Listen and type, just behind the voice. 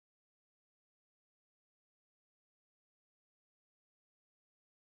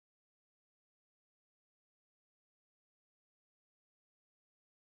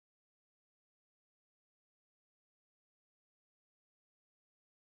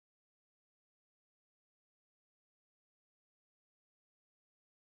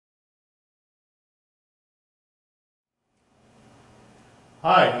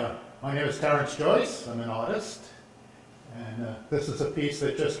Hi, my name is Terrence Joyce. I'm an artist, and this is a piece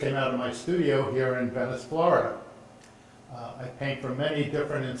that just came out of my studio here in Venice, Florida. I paint from many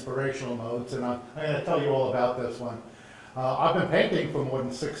different inspirational modes, and I'm going to tell you all about this one. I've been painting for more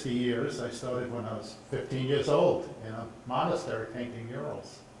than 60 years. I started when I was 15 years old in a monastery painting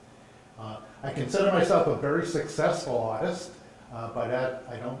murals. I consider myself a very successful artist. By that,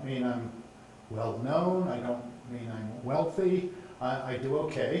 I don't mean I'm well known, I don't mean I'm wealthy. I do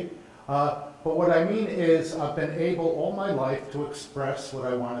okay. But what I mean is I've been able all my life to express what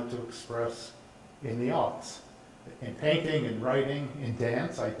I wanted to express in the arts. In painting, in writing, in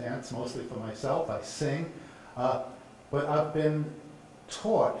dance. I dance mostly for myself, I sing. But I've been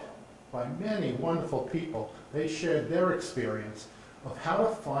taught by many wonderful people. They shared their experience of how to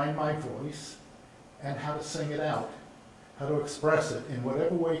find my voice and how to sing it out, how to express it in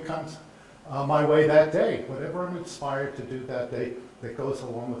whatever way comes my way that day, whatever I'm inspired to do that day that goes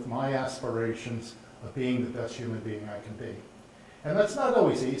along with my aspirations of being the best human being I can be. And that's not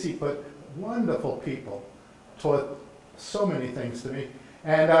always easy, but wonderful people taught so many things to me.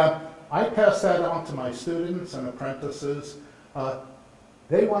 And I pass that on to my students and apprentices.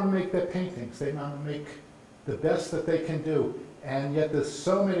 They want to make their paintings. They want to make the best that they can do. And yet there's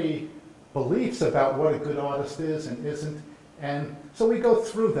so many beliefs about what a good artist is and isn't. And so we go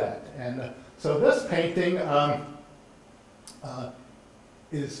through that. And so this painting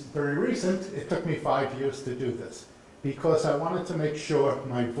is very recent. It took me 5 years to do this because I wanted to make sure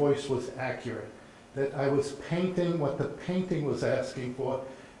my voice was accurate, that I was painting what the painting was asking for,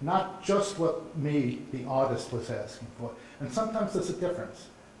 not just what me, the artist, was asking for. And sometimes there's a difference.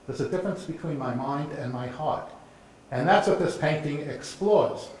 There's a difference between my mind and my heart. And that's what this painting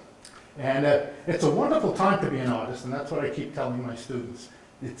explores. And it's a wonderful time to be an artist, and that's what I keep telling my students.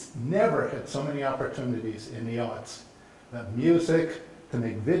 It's never had so many opportunities in the arts. Music, to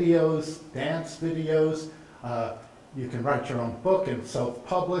make videos, dance videos. You can write your own book and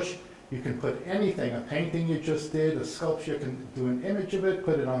self-publish. You can put anything, a painting you just did, a sculpture, you can do an image of it,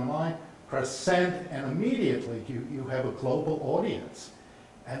 put it online, press send, and immediately you have a global audience.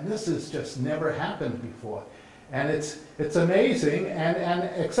 And this has just never happened before. And it's amazing, and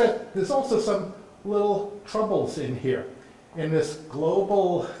except there's also some little troubles in here. In this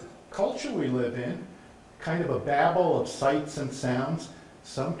global culture we live in, kind of a babble of sights and sounds,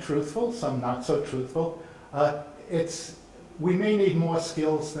 some truthful, some not so truthful. We may need more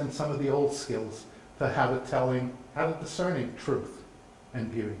skills than some of the old skills to how to discerning truth and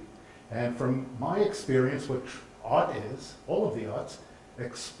beauty. And from my experience, what art is, all of the arts,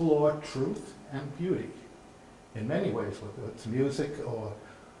 explore truth and beauty. In many ways, whether it's music or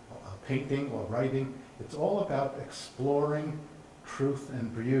painting or writing, it's all about exploring truth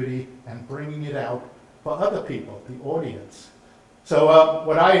and beauty and bringing it out for other people, the audience. So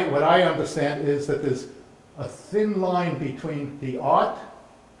what I understand is that there's a thin line between the art,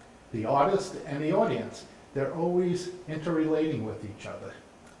 the artist, and the audience. They're always interrelating with each other.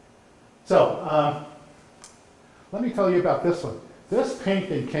 So let me tell you about this one. This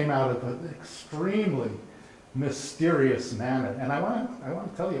painting came out of an extremely mysterious manner, and I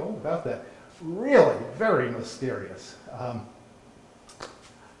want to tell you all about that. Really, very mysterious.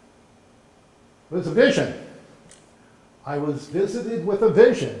 It was a vision. I was visited with a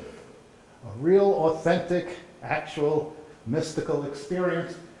vision, a real, authentic, actual, mystical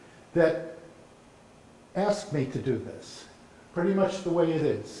experience that asked me to do this, pretty much the way it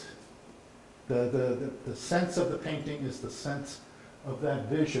is. The sense of the painting is the sense of that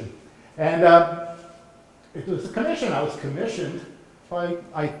vision. And it was a commission. I was commissioned by,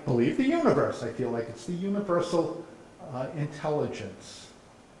 I believe, the universe. I feel like it's the universal intelligence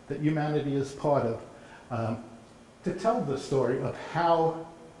that humanity is part of, to tell the story of how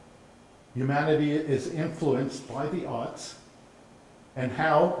humanity is influenced by the arts and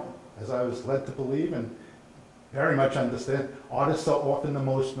how, as I was led to believe and very much understand, artists are often the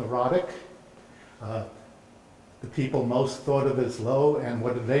most neurotic, the people most thought of as low, and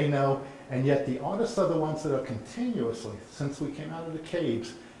what do they know? And yet the artists are the ones that are continuously, since we came out of the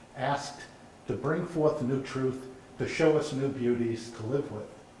caves, asked to bring forth new truth, to show us new beauties to live with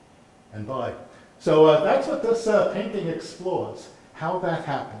and by. So that's what this painting explores, how that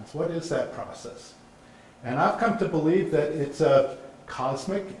happens. What is that process? And I've come to believe that it's a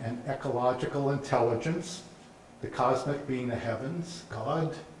cosmic and ecological intelligence, the cosmic being the heavens,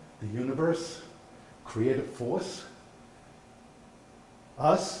 God, the universe, creative force,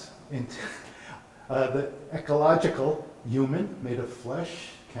 us, the ecological, human, made of flesh,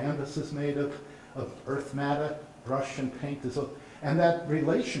 canvas is made of earth matter, brush and paint is and that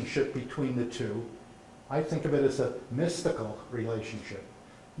relationship between the two, I think of it as a mystical relationship.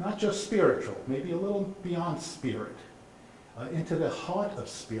 not just spiritual, maybe a little beyond spirit, into the heart of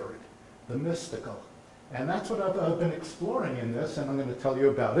spirit, the mystical. And that's what I've been exploring in this, and I'm going to tell you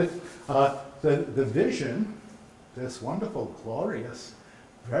about it. The vision, this wonderful, glorious,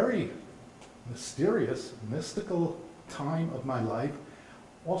 very mysterious, mystical time of my life,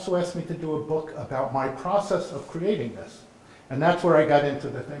 also asked me to do a book about my process of creating this. And that's where I got into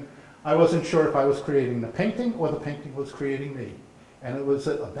the thing. I wasn't sure if I was creating the painting or the painting was creating me. And it was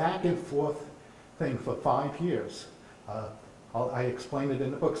a back and forth thing for 5 years. I explain it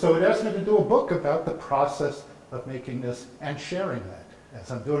in the book. So it asked me to do a book about the process of making this and sharing that,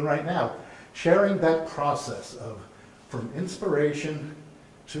 as I'm doing right now. Sharing that process of from inspiration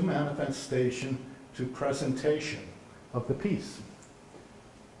to manifestation to presentation of the piece.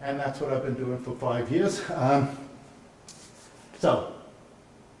 And that's what I've been doing for 5 years. So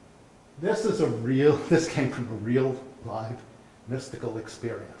this came from a real live mystical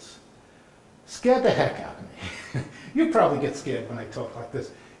experience. Scared the heck out of me. You probably get scared when I talk like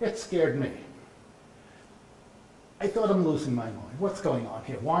this. It scared me. I thought I'm losing my mind. What's going on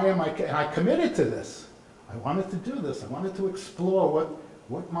here? Why am I? And I committed to this. I wanted to do this. I wanted to explore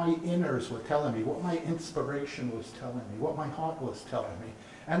what my inners were telling me, what my inspiration was telling me, what my heart was telling me,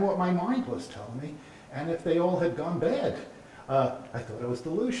 and what my mind was telling me. And if they all had gone bad, I thought I was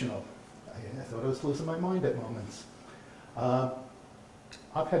delusional. I thought I was losing my mind at moments.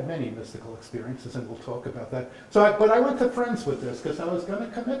 I've had many mystical experiences, and we'll talk about that. But I went to friends with this because I was going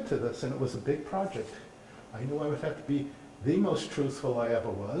to commit to this, and it was a big project. I knew I would have to be the most truthful I ever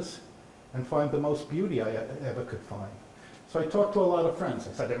was and find the most beauty I ever could find. So I talked to a lot of friends.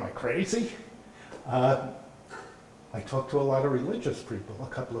 I said, am I crazy? I talked to a lot of religious people, a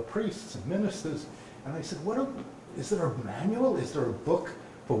couple of priests and ministers, and I said, is there a manual? Is there a book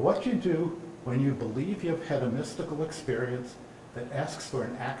for what you do when you believe you've had a mystical experience that asks for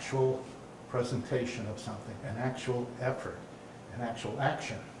an actual presentation of something, an actual effort, an actual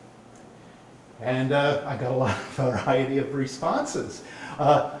action? And I got a variety of responses.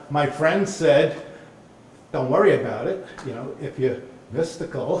 My friends said, don't worry about it, if you're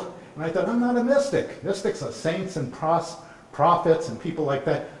mystical. And I thought, I'm not a mystic. Mystics are saints and prophets and people like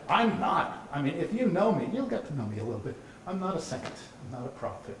that. I'm not. I mean, if you know me, you'll get to know me a little bit. I'm not a saint. I'm not a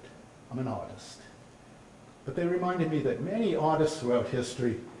prophet. I'm an artist. But they reminded me that many artists throughout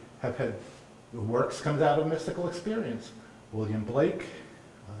history have had works come out of mystical experience. William Blake,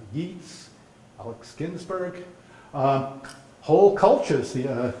 Yeats, Alex Ginsberg, whole cultures,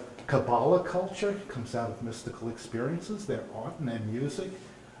 the Kabbalah culture comes out of mystical experiences, their art and their music,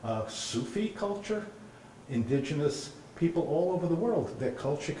 Sufi culture, indigenous people all over the world, their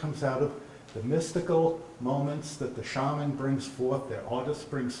culture comes out of the mystical moments that the shaman brings forth, their artist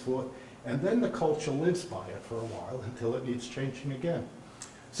brings forth, and then the culture lives by it for a while until it needs changing again.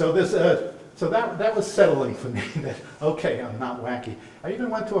 So that was settling for me that, okay, I'm not wacky. I even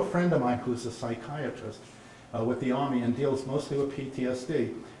went to a friend of mine who's a psychiatrist with the Army and deals mostly with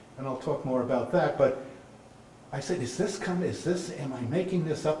PTSD, and I'll talk more about that, but I said, am I making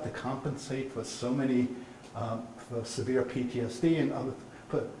this up to compensate for so many, for severe PTSD and other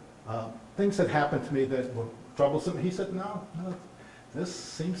things that happened to me that were troublesome? He said, no, this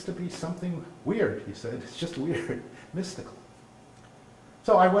seems to be something weird, he said. It's just weird, mystical.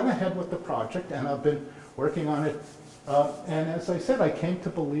 So I went ahead with the project, and I've been working on it. And as I said, I came to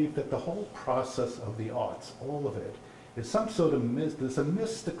believe that the whole process of the arts, all of it, is some sort of, there's a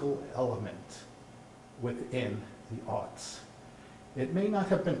mystical element within the arts. It may not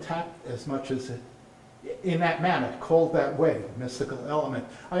have been tapped as much as in that manner, called that way, mystical element.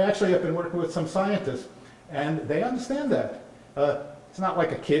 I actually have been working with some scientists, and they understand that. It's not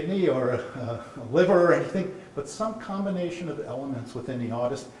like a kidney or a liver or anything, but some combination of elements within the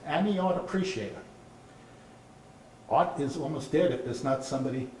artist and the art appreciator. Art is almost dead if there's not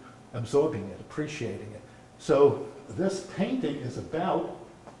somebody absorbing it, appreciating it. So this painting is about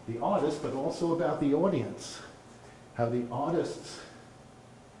the artist, but also about the audience. How the artists,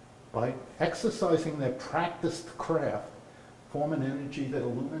 by exercising their practiced craft, form an energy that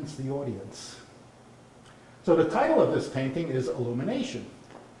illumines the audience. So the title of this painting is Illumination,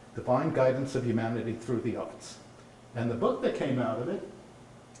 Divine Guidance of Humanity Through the Arts. And the book that came out of it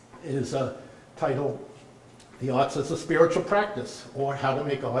is titled The Arts as a Spiritual Practice, or How to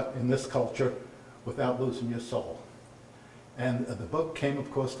Make Art in This Culture Without Losing Your Soul. And the book came,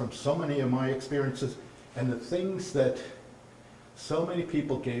 of course, from so many of my experiences and the things that so many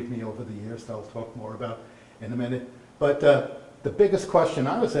people gave me over the years that I'll talk more about in a minute. But the biggest question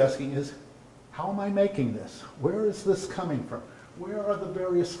I was asking is, how am I making this? Where is this coming from? Where are the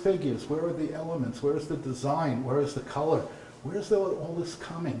various figures? Where are the elements? Where is the design? Where is the color? Where's all this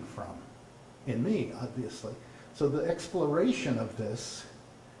coming from? In me, obviously. So the exploration of this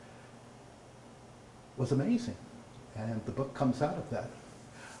was amazing, and the book comes out of that.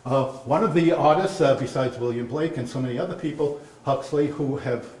 One of the artists, besides William Blake and so many other people, Huxley, who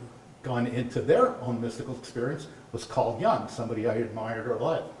have gone into their own mystical experience, was Carl Jung, somebody I admired a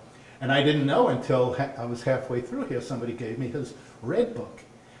lot. And I didn't know until I was halfway through here, somebody gave me his Red Book.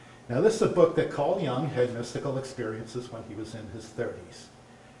 Now this is a book that Carl Jung had mystical experiences when he was in his 30s.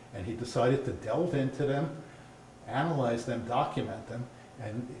 And he decided to delve into them, analyze them, document them,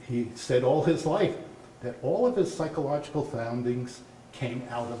 and he said all his life that all of his psychological foundings came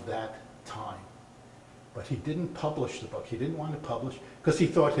out of that time. But he didn't publish the book. He didn't want to publish because he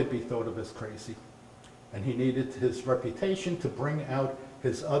thought he'd be thought of as crazy. And he needed his reputation to bring out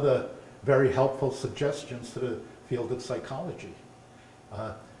his other very helpful suggestions to the field of psychology.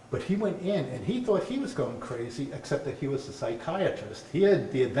 But he went in and he thought he was going crazy, except that he was a psychiatrist. He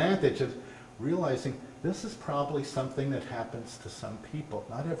had the advantage of realizing this is probably something that happens to some people.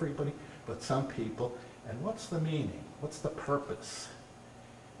 Not everybody, but some people. And what's the meaning? What's the purpose?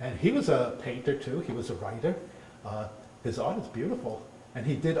 And he was a painter too. He was a writer. His art is beautiful. And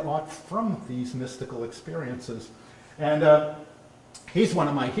he did art from these mystical experiences. And he's one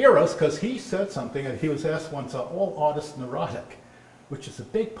of my heroes because he said something, and he was asked once, are all artists neurotic? Which is a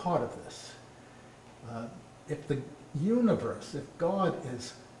big part of this. If the universe, if God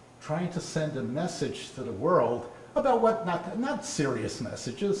is trying to send a message to the world about what, not serious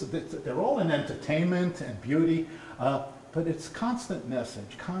messages, they're all in entertainment and beauty, but it's constant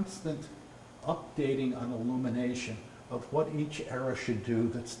message, constant updating on illumination of what each era should do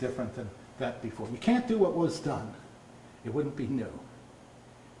that's different than that before. You can't do what was done. It wouldn't be new.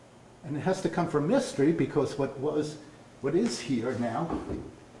 And it has to come from mystery because what is here now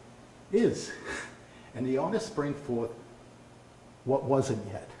is. And the artists bring forth what wasn't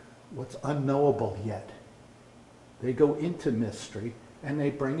yet, what's unknowable yet. They go into mystery and they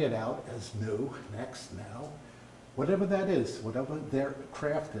bring it out as new, next, now. Whatever that is, whatever their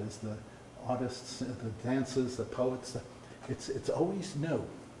craft is, the artists, the dancers, the poets, it's always new.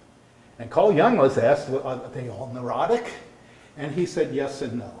 And Carl Jung was asked, well, are they all neurotic? And he said yes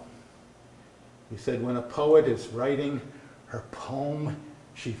and no. He said when a poet is writing her poem,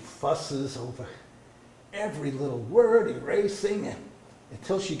 she fusses over every little word, erasing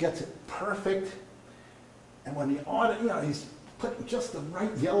until she gets it perfect. And when the artist, he's putting just the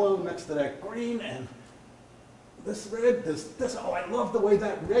right yellow next to that green, and this red, this, oh, I love the way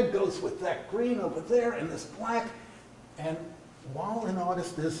that red goes with that green over there, and this black. And while an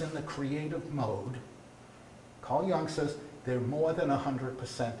artist is in the creative mode, Carl Jung says they're more than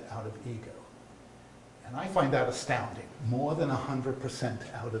 100% out of ego. And I find that astounding, more than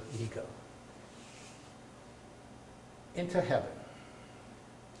 100% out of ego. Into heaven,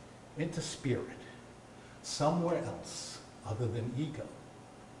 into spirit, somewhere else other than ego.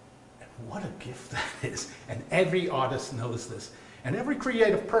 And what a gift that is. And every artist knows this. And every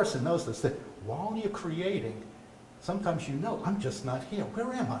creative person knows this, that while you're creating, sometimes you know, I'm just not here.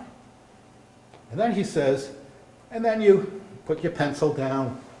 Where am I? And then he says, and then you put your pencil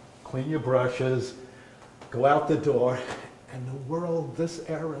down, clean your brushes, go out the door, and the world, this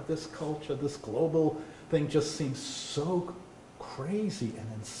era, this culture, this global thing just seems so crazy and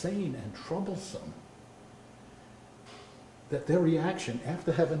insane and troublesome that their reaction,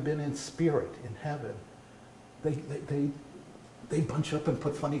 after having been in spirit, in heaven, they bunch up and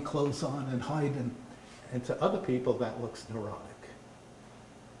put funny clothes on and hide, and to other people that looks neurotic.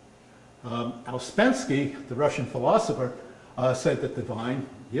 Ouspensky, the Russian philosopher, said that the divine,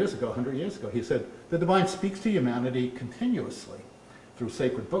 years ago, 100 years ago, he said, the divine speaks to humanity continuously through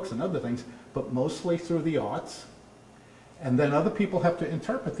sacred books and other things, but mostly through the arts. And then other people have to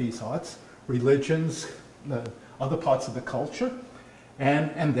interpret these arts, religions, other parts of the culture,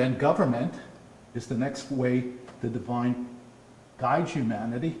 and then government is the next way the divine guides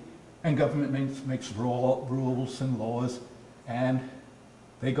humanity, and government makes rules and laws, and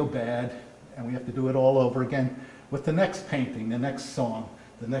they go bad, and we have to do it all over again with the next painting, the next song,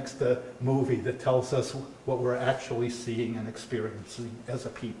 the next movie that tells us what we're actually seeing and experiencing as a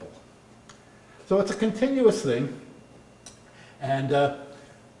people. So it's a continuous thing. And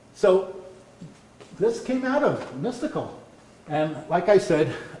so this came out of mystical. And like I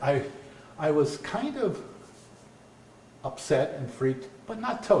said, I was kind of upset and freaked, but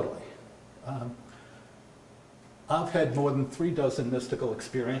not totally. I've had more than 36 mystical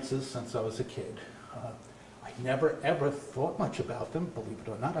experiences since I was a kid. I never ever thought much about them, believe it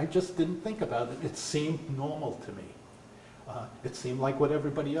or not. I just didn't think about it. It seemed normal to me. It seemed like what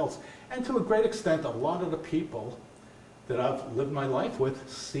everybody else. And to a great extent, a lot of the people that I've lived my life with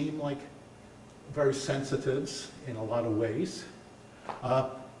seem like very sensitives in a lot of ways.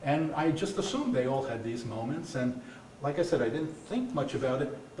 And I just assumed they all had these moments. And like I said, I didn't think much about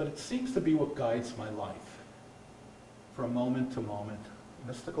it, but it seems to be what guides my life from moment to moment,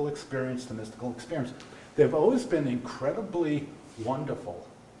 mystical experience to mystical experience. They've always been incredibly wonderful.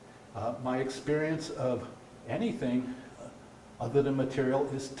 My experience of anything other than material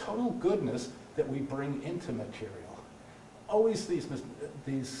is total goodness that we bring into material. Always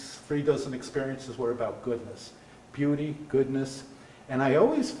these 3 dozen experiences were about goodness, beauty, goodness, and I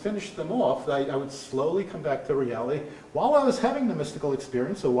always finished them off. I would slowly come back to reality. While I was having the mystical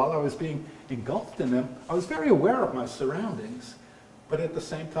experience, or while I was being engulfed in them, I was very aware of my surroundings, but at the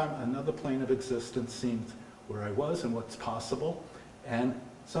same time, another plane of existence seemed where I was and what's possible, and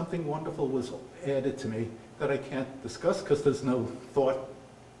something wonderful was added to me that I can't discuss because there's no thought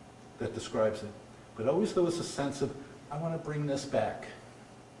that describes it. But always there was a sense of, I want to bring this back.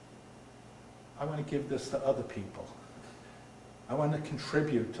 I want to give this to other people. I want to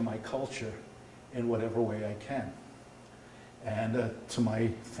contribute to my culture in whatever way I can. And to my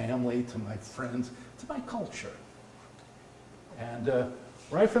family, to my friends, to my culture. And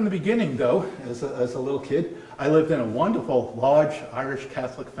right from the beginning, though, as a little kid, I lived in a wonderful, large Irish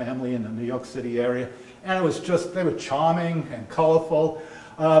Catholic family in the New York City area. And it was just, they were charming and colorful,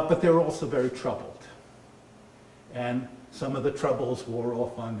 but they were also very troubled. And some of the troubles wore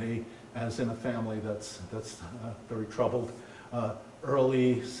off on me, as in a family that's very troubled.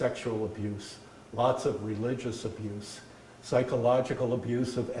 Early sexual abuse, lots of religious abuse, psychological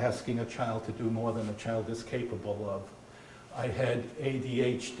abuse of asking a child to do more than a child is capable of. I had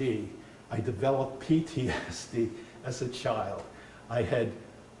ADHD. I developed PTSD as a child. I had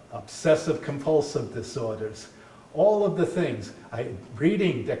obsessive compulsive disorders. All of the things.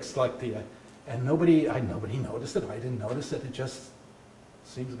 Reading dyslexia, and nobody noticed it. I didn't notice it. It just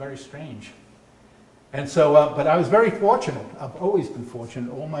seems very strange. And so, but I was very fortunate. I've always been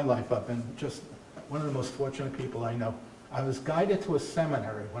fortunate all my life. I've been just one of the most fortunate people I know. I was guided to a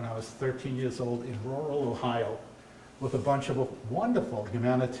seminary when I was 13 years old in rural Ohio with a bunch of wonderful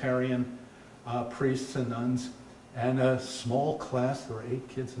humanitarian priests and nuns, and a small class. There were 8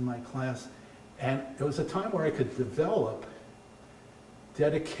 kids in my class. And it was a time where I could develop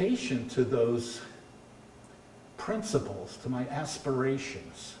dedication to those principles, to my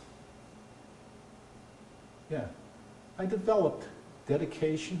aspirations. Yeah, I developed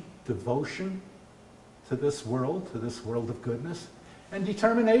dedication, devotion to this world of goodness, and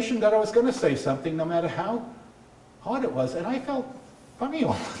determination that I was going to say something no matter how hard it was. And I felt funny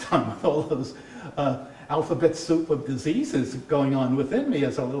all the time with all those alphabet soup of diseases going on within me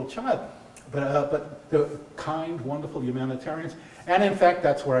as a little child. But the kind, wonderful humanitarians. And in fact,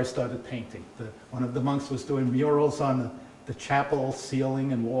 that's where I started painting. One of the monks was doing murals on the chapel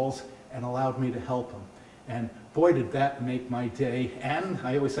ceiling and walls and allowed me to help him. And boy, did that make my day, and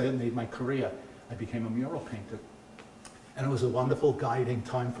I always say it made my career. I became a mural painter. And it was a wonderful guiding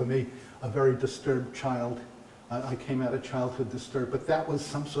time for me, a very disturbed child. I came out of childhood disturbed, but that was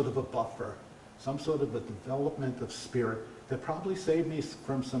some sort of a buffer, some sort of a development of spirit that probably saved me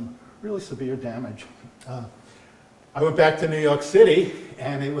from some really severe damage. I went back to New York City,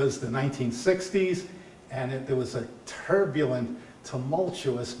 and it was the 1960s, and there was a turbulent,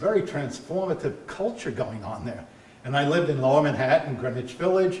 tumultuous, very transformative culture going on there. And I lived in Lower Manhattan, Greenwich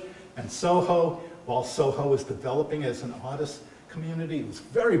Village, and Soho. While Soho was developing as an artist community, it was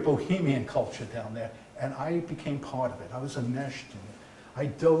very bohemian culture down there, and I became part of it. I was enmeshed in it. I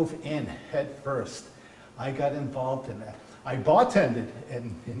dove in head first. I got involved in that. I bartended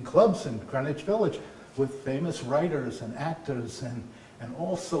in clubs in Greenwich Village with famous writers and actors and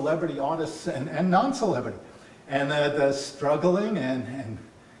all celebrity artists and non-celebrity. And the struggling and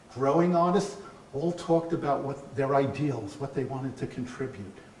growing artists all talked about what their ideals, what they wanted to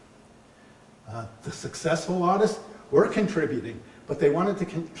contribute. The successful artists were contributing, but they wanted to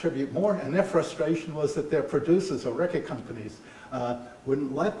contribute more, and their frustration was that their producers or record companies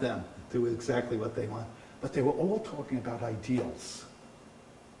wouldn't let them do exactly what they want. But they were all talking about ideals.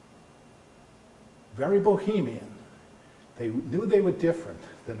 Very bohemian. They knew they were different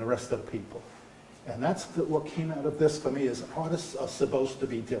than the rest of the people. And that's what came out of this for me, is artists are supposed to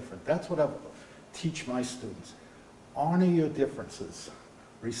be different. That's what I teach my students. Honor your differences.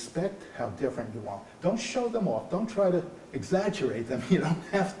 Respect how different you are. Don't show them off. Don't try to exaggerate them. You don't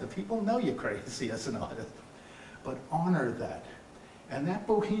have to. People know you're crazy as an artist. But honor that. And that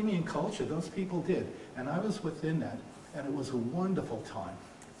bohemian culture, those people did. And I was within that. And it was a wonderful time.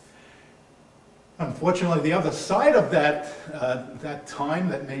 Unfortunately, the other side of that time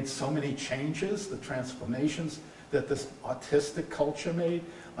that made so many changes, the transformations that this artistic culture made,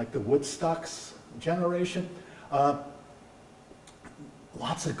 like the Woodstocks generation.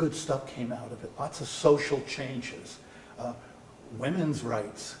 Lots of good stuff came out of it, lots of social changes. Women's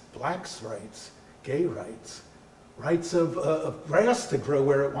rights, blacks' rights, gay rights, rights of grass to grow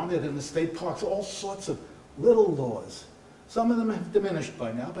where it wanted in the state parks, all sorts of little laws. Some of them have diminished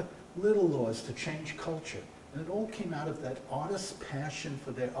by now, but little laws to change culture. And it all came out of that artist's passion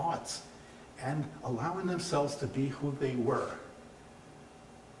for their arts and allowing themselves to be who they were.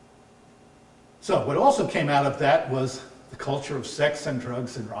 So what also came out of that was the culture of sex and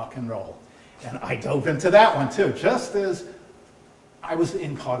drugs and rock and roll. And I dove into that one too, just as I was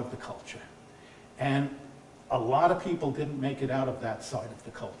in part of the culture. And a lot of people didn't make it out of that side of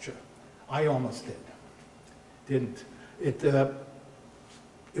the culture. I almost did. Didn't.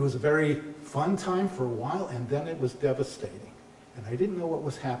 It was a very fun time for a while, and then it was devastating. And I didn't know what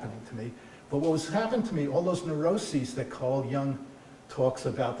was happening to me. But what was happening to me, all those neuroses that Carl Jung talks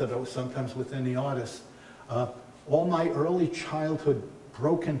about that are sometimes within the artist, all my early childhood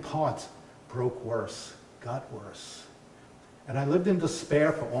broken parts broke worse, got worse. And I lived in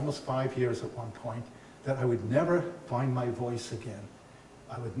despair for almost 5 years at one point, that I would never find my voice again.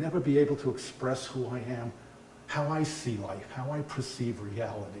 I would never be able to express who I am, how I see life, how I perceive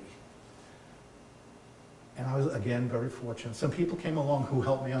reality. And I was, again, very fortunate. Some people came along who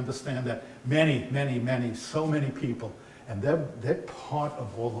helped me understand that. Many, so many people. And they're part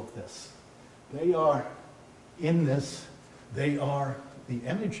of all of this. They are in this. They are the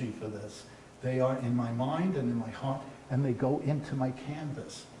energy for this. They are in my mind and in my heart, and they go into my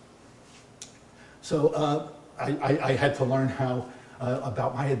canvas. So I had to learn how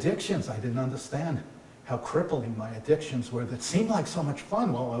about my addictions. I didn't understand how crippling my addictions were that seemed like so much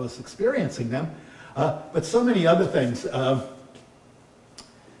fun while I was experiencing them. But so many other things. There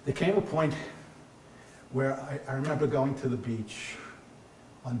came a point where I remember going to the beach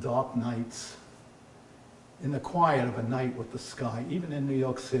on dark nights, in the quiet of a night with the sky, even in New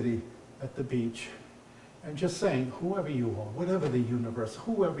York City at the beach, and just saying, whoever you are, whatever the universe,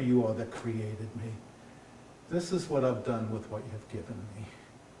 whoever you are that created me, this is what I've done with what you've given me.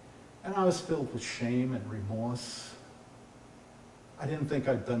 And I was filled with shame and remorse. I didn't think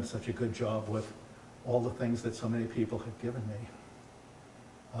I'd done such a good job with all the things that so many people had given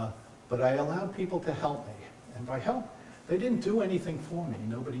me. But I allowed people to help me. And by help, they didn't do anything for me.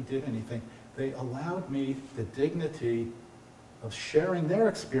 Nobody did anything. They allowed me the dignity of sharing their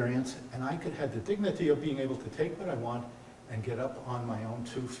experience, and I could have the dignity of being able to take what I want and get up on my own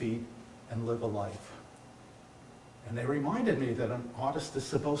 2 feet and live a life. And they reminded me that an artist is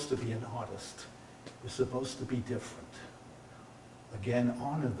supposed to be an artist. You're supposed to be different. Again,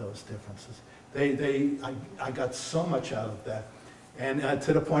 honor those differences. I got so much out of that. And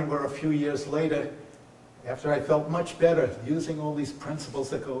to the point where a few years later, after I felt much better using all these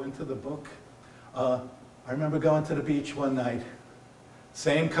principles that go into the book, I remember going to the beach one night,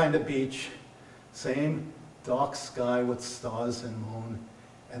 same kind of beach, same dark sky with stars and moon,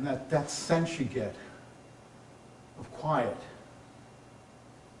 and that sense you get of quiet,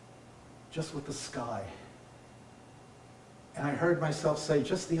 just with the sky. And I heard myself say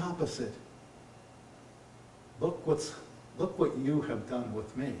just the opposite. Look what you have done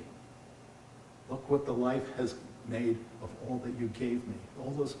with me. Look what the life has made of all that you gave me.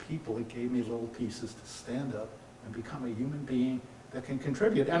 All those people that gave me little pieces to stand up and become a human being that can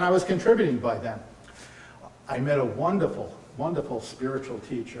contribute. And I was contributing by then. I met a wonderful, wonderful spiritual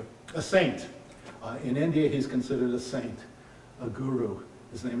teacher, a saint. In India, he's considered a saint, a guru.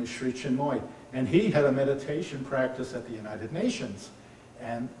 His name is Sri Chinmoy. And he had a meditation practice at the United Nations.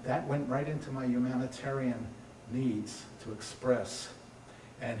 And that went right into my humanitarian needs to express.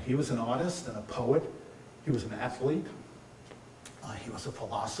 And he was an artist and a poet. He was an athlete. He was a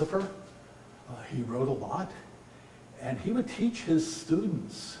philosopher. He wrote a lot. And he would teach his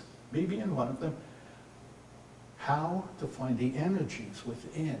students, me being one of them, how to find the energies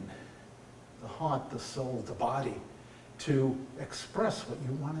within the heart, the soul, the body, to express what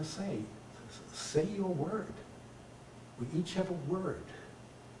you want to say. Say your word. We each have a word.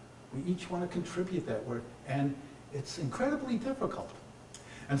 We each want to contribute that word. And it's incredibly difficult.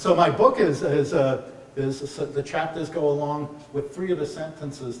 And so my book the chapters go along with 3 of the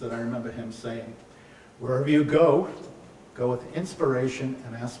sentences that I remember him saying. Wherever you go with inspiration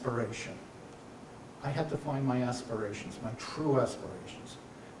and aspiration. I had to find my aspirations, my true aspirations.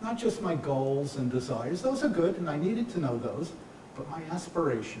 Not just my goals and desires. Those are good, and I needed to know those, but my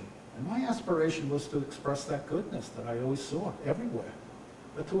aspiration. And my aspiration was to express that goodness that I always saw everywhere,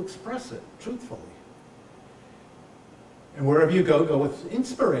 but to express it truthfully. And wherever you go, go with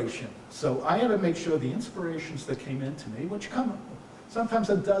inspiration. So I had to make sure the inspirations that came into me, which come sometimes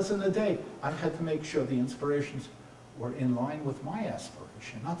a dozen a day, I had to make sure the inspirations were in line with my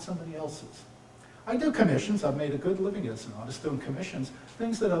aspiration, not somebody else's. I do commissions. I've made a good living as an artist doing commissions,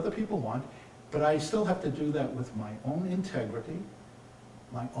 things that other people want, but I still have to do that with my own integrity,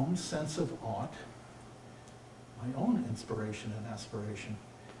 my own sense of art, my own inspiration and aspiration.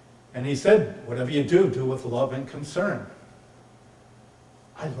 And he said, whatever you do, do with love and concern.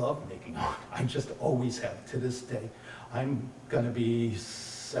 I love making art. I just always have to this day. I'm going to be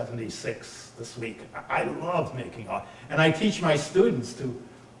 76 this week. I love making art. And I teach my students to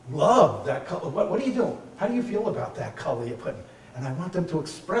love that color. What do you do? How do you feel about that color you're putting? And I want them to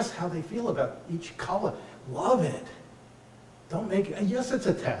express how they feel about each color. Love it. Don't make it. And yes, it's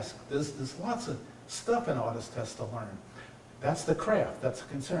a task. There's lots of stuff an artist has to learn. That's the craft. That's the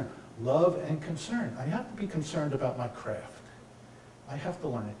concern. Love and concern. I have to be concerned about my craft. I have to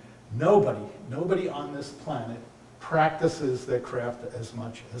learn it. Nobody on this planet practices their craft as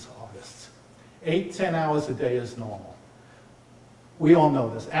much as artists. 8-10 hours a day is normal. We all know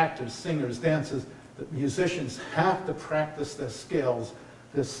this. Actors, singers, dancers, the musicians have to practice their skills,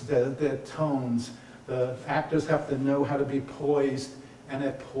 their tones. The actors have to know how to be poised and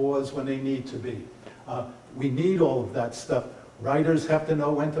at pause when they need to be. We need all of that stuff. Writers have to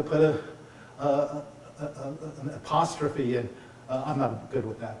know when to put an apostrophe in. I'm not good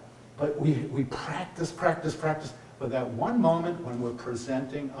with that. But we practice for that one moment when we're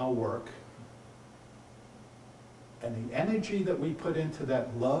presenting our work. And the energy that we put into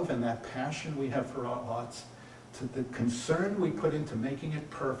that love and that passion we have for our arts, to the concern we put into making it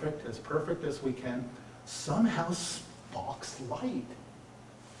perfect as we can, somehow sparks light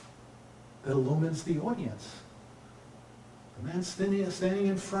that illumines the audience. The man standing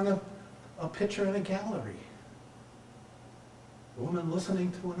in front of a picture in a gallery. The woman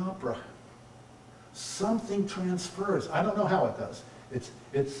listening to an opera. Something transfers. I don't know how it does.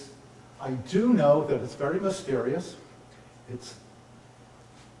 I do know that it's very mysterious. It's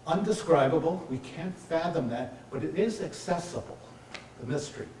undescribable. We can't fathom that, but it is accessible, the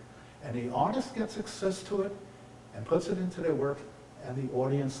mystery. And the artist gets access to it and puts it into their work, and the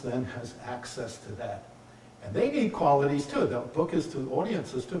audience then has access to that. And they need qualities too. The book is to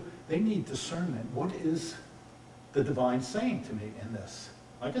audiences too. They need discernment. What is the divine saying to me in this?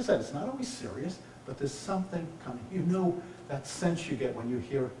 Like I said, it's not always serious, but there's something coming. You know that sense you get when you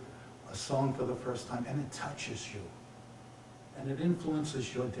hear a song for the first time, and it touches you, and it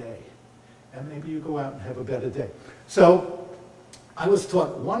influences your day, and maybe you go out and have a better day. So I was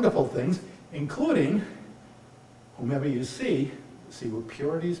taught wonderful things, including whomever you see with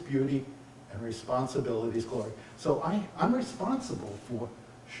purity's beauty and responsibility's glory. So I'm responsible for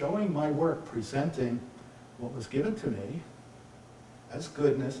showing my work, presenting what was given to me as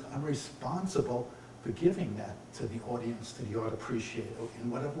goodness. I'm responsible for giving that to the audience, to the art appreciator,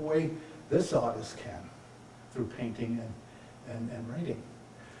 in whatever way this artist can, through painting and writing.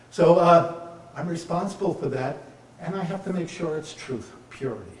 So I'm responsible for that, and I have to make sure it's truth,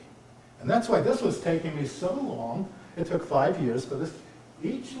 purity. And that's why this was taking me so long. It took 5 years for this.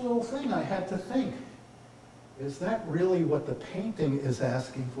 Each little thing I had to think, is that really what the painting is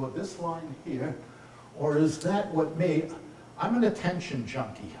asking for, this line here, or is that what I'm an attention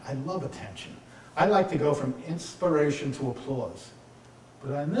junkie. I love attention. I like to go from inspiration to applause.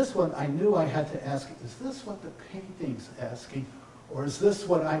 But on this one, I knew I had to ask, is this what the painting's asking? Or is this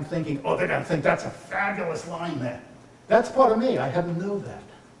what I'm thinking, oh, they're going to think that's a fabulous line there. That's part of me. I had to know that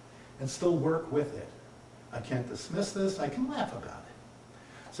and still work with it. I can't dismiss this. I can laugh about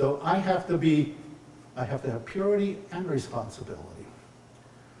it. So I have to have purity and responsibility.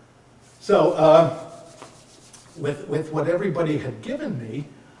 So with what everybody had given me,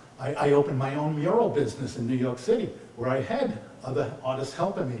 I opened my own mural business in New York City, where I had other artists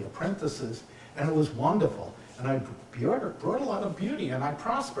helping me, apprentices, and it was wonderful. And I brought a lot of beauty, and I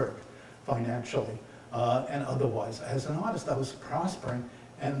prospered financially and otherwise. As an artist, I was prospering.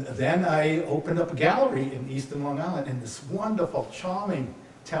 And then I opened up a gallery in Eastern Long Island in this wonderful, charming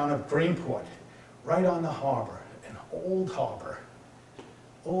town of Greenport, right on the harbor, an old harbor,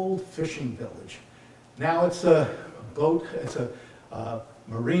 old fishing village. Now it's a boat, it's a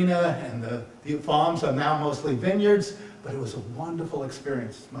marina, and the farms are now mostly vineyards, but it was a wonderful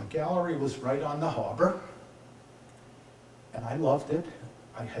experience. My gallery was right on the harbor, and I loved it.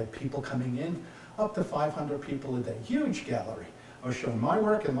 I had people coming in, up to 500 people a day, huge gallery. I was showing my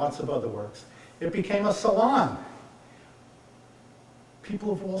work and lots of other works. It became a salon.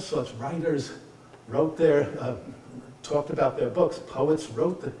 People of all sorts, writers talked about their books, poets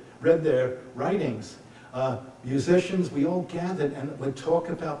read their writings. musicians, we all gathered and would talk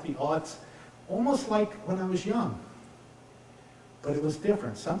about the arts, almost like when I was young. But it was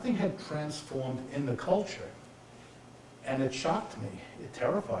different. Something had transformed in the culture. And it shocked me, it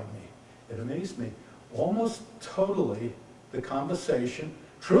terrified me, it amazed me. Almost totally, the conversation,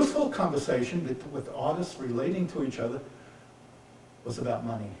 truthful conversation with artists relating to each other, was about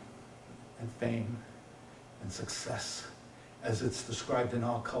money and fame and success, as it's described in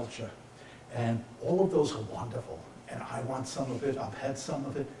our culture. And all of those are wonderful, and I want some of it, I've had some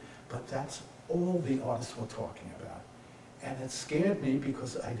of it, but that's all the artists were talking about. And it scared me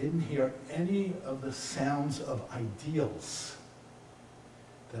because I didn't hear any of the sounds of ideals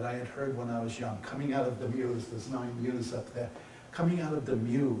that I had heard when I was young, coming out of the muse. There's 9 muses up there. Coming out of the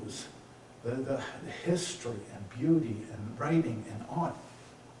muse, the history and beauty and writing and art,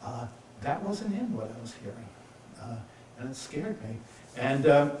 that wasn't in what I was hearing. And it scared me.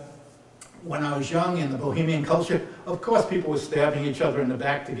 And when I was young in the Bohemian culture, of course people were stabbing each other in the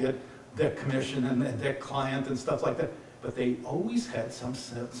back to get their commission and their client and stuff like that. But they always had some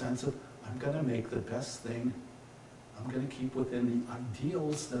sense of, I'm going to make the best thing. I'm going to keep within the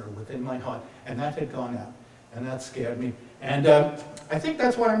ideals that are within my heart. And that had gone out. And that scared me. And I think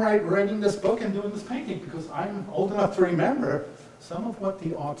that's why I'm writing this book and doing this painting, because I'm old enough to remember some of what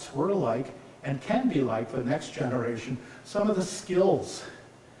the arts were like and can be like for the next generation. Some of the skills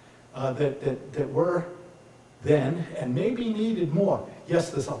that were then and maybe needed more. Yes,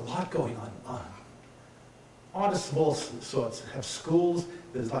 there's a lot going on. Artists of all sorts have schools.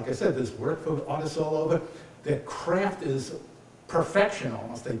 There's, like I said, there's work for artists all over. Their craft is perfection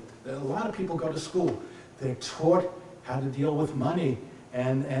almost. A lot of people go to school. They're taught how to deal with money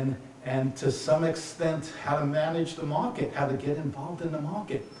and to some extent how to manage the market, how to get involved in the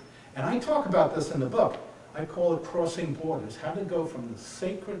market. And I talk about this in the book. I call it crossing borders, how to go from the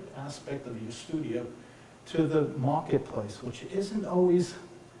sacred aspect of your studio to the marketplace, which isn't always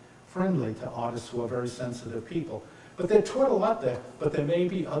friendly to artists who are very sensitive people. But they're taught a lot there, but there may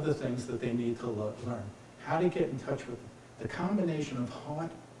be other things that they need to learn. How to get in touch with the combination of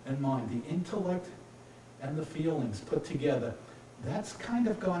heart and mind, the intellect and the feelings put together. That's kind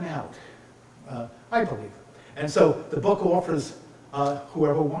of gone out, I believe. And so the book offers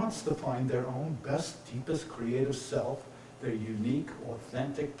whoever wants to find their own best, deepest creative self, their unique,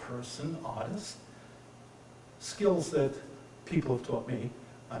 authentic person, artist, skills that people have taught me,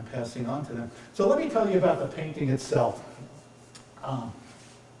 I'm passing on to them. So let me tell you about the painting itself.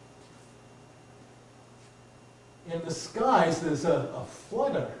 In the skies, there's a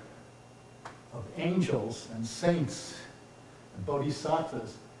flutter of angels and saints and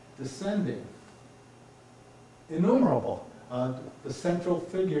bodhisattvas descending, innumerable. The central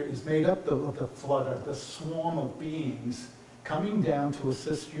figure is made up of the flutter, the swarm of beings coming down to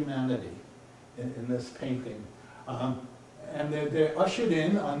assist humanity in this painting. And they're ushered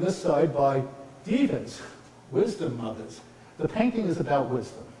in on this side by divas, wisdom mothers. The painting is about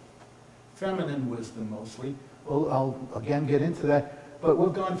wisdom, feminine wisdom mostly. Well, I'll again get into that, but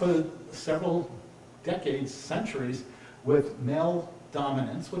we've gone for several decades, centuries, with male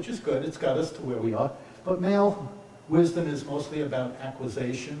dominance, which is good, it's got us to where we are, but male wisdom is mostly about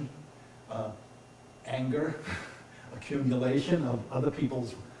acquisition, anger, accumulation of other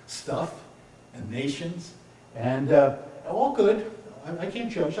people's stuff and nations, and all good. I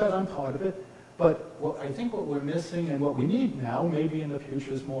can't judge that, I'm part of it. But I think what we're missing and what we need now, maybe in the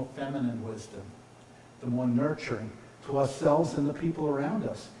future, is more feminine wisdom, the more nurturing to ourselves and the people around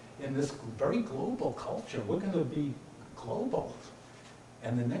us. In this very global culture, we're going to be global.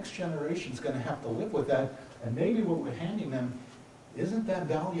 And the next generation is going to have to live with that. And maybe what we're handing them isn't that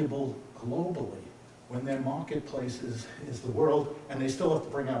valuable globally when their marketplace is the world, and they still have to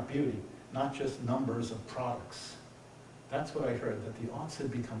bring out beauty, not just numbers of products. That's what I heard, that the arts had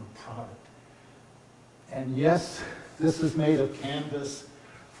become a product. And yes, this is made of canvas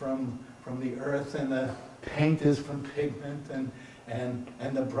from the earth, and the paint is from pigment,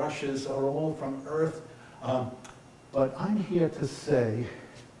 and the brushes are all from earth. But I'm here to say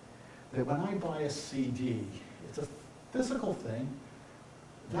that when I buy a CD, it's a physical thing.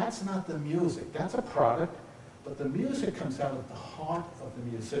 That's not the music. That's a product. But the music comes out of the heart of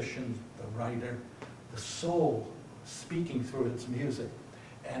the musician, the writer, the soul speaking through its music.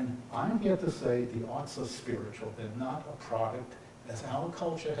 And I'm here to say the arts are spiritual. They're not a product, as our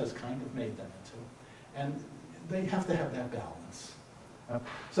culture has kind of made them into. And they have to have that balance.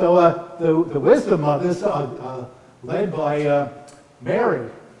 So the wisdom mothers are led by Mary,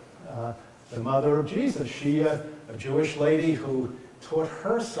 the mother of Jesus. She, a Jewish lady who taught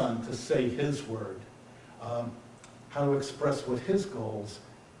her son to say his word, how to express what his goals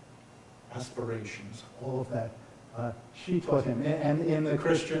aspirations, all of that. She taught him. And in the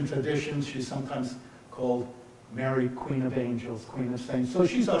Christian tradition, she's sometimes called Mary, Queen of Angels, Queen of Saints. So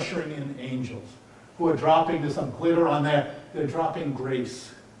she's ushering in angels who are dropping, there's some glitter on there, they're dropping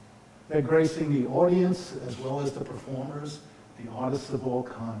grace. They're gracing the audience as well as the performers, the artists of all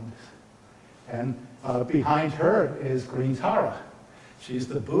kinds. And behind her is Green Tara. She's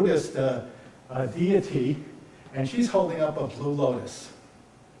the Buddhist deity, and she's holding up a blue lotus.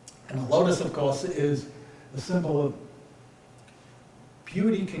 And the lotus, of course, is the symbol of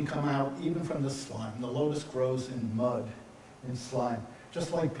beauty can come out even from the slime. The lotus grows in mud, in slime.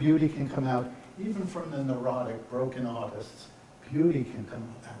 Just like beauty can come out even from the neurotic, broken artists, beauty can come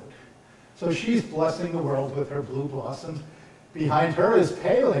out. So she's blessing the world with her blue blossoms. Behind her is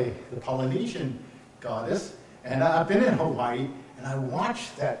Pele, the Polynesian goddess. And I've been in Hawaii, and I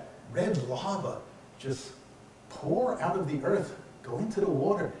watched that red lava just pour out of the earth, go into the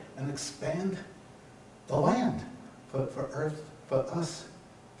water, and expand the land for us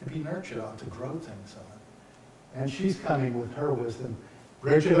to be nurtured on, to grow things on. And she's coming with her wisdom.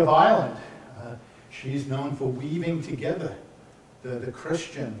 Bridget of Ireland, she's known for weaving together the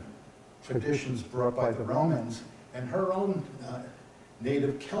Christian traditions brought by the Romans and her own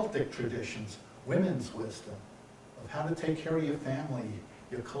native Celtic traditions, women's wisdom of how to take care of your family,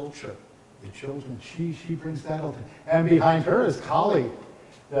 your culture, your children. She brings that all. And behind her is Kali,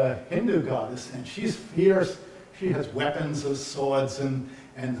 the Hindu goddess, and she's fierce. She has weapons of swords and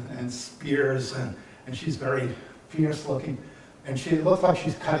spears, and she's very fierce looking. And she looks like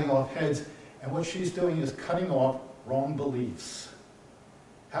she's cutting off heads. And what she's doing is cutting off wrong beliefs.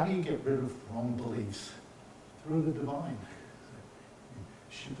 How do you get rid of wrong beliefs? Through the divine.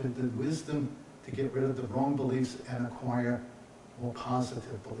 The wisdom to get rid of the wrong beliefs and acquire more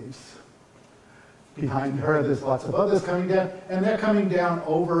positive beliefs. Behind her, there's lots of others coming down, and they're coming down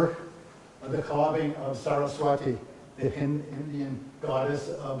over the carving of Saraswati, the Indian goddess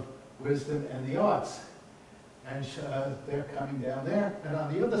of wisdom and the arts. And they're coming down there. And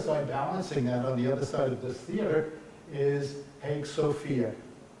on the other side, balancing that on the other side of this theater, is Hagia Sophia,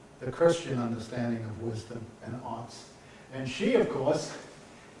 the Christian understanding of wisdom and arts. And she, of course,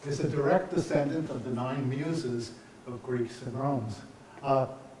 is a direct descendant of the 9 muses of Greeks and Romans.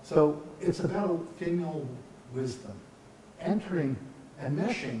 So it's about female wisdom entering and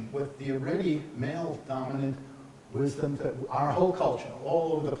meshing with the already male-dominant wisdom that our whole culture,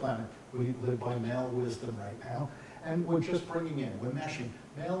 all over the planet, we live by male wisdom right now, and we're just bringing in, we're meshing.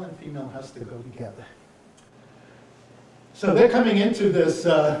 Male and female has to go together. So they're coming into this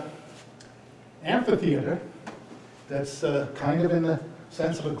amphitheater that's kind of in the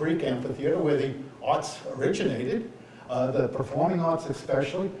sense of a Greek amphitheater where the arts originated. The performing arts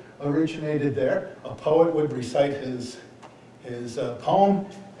especially originated there. A poet would recite his poem,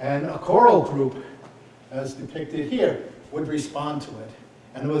 and a choral group, as depicted here, would respond to it.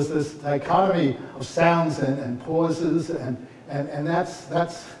 And there was this dichotomy of sounds and pauses, and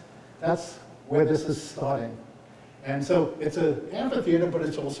that's where this is starting. And so it's an amphitheater, but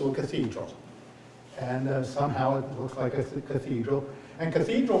it's also a cathedral. And somehow it looks like a cathedral. And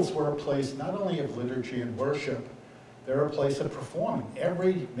cathedrals were a place not only of liturgy and worship, they're a place of performing.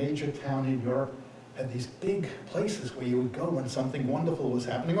 Every major town in Europe had these big places where you would go when something wonderful was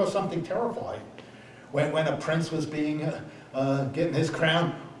happening or something terrifying. When a prince was getting his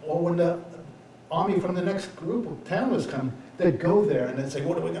crown, or when the army from the next group of town was coming, they'd go there and they'd say,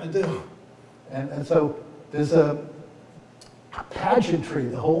 what are we going to do? And so there's a pageantry.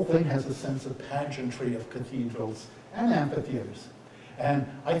 The whole thing has a sense of pageantry of cathedrals and amphitheaters. And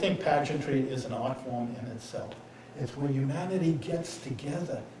I think pageantry is an art form in itself. It's where humanity gets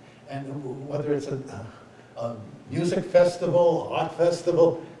together. And whether it's a music festival, art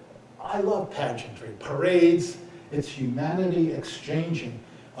festival, I love pageantry, parades. It's humanity exchanging,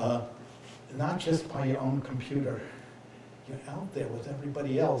 not just by your own computer. You're out there with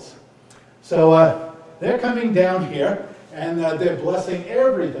everybody else. So they're coming down here, and they're blessing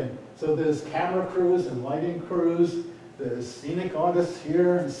everything. So there's camera crews and lighting crews. There's scenic artists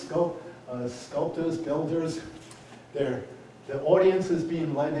here, and sculptors, builders. The audience is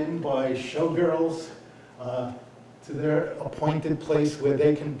being led in by showgirls to their appointed place where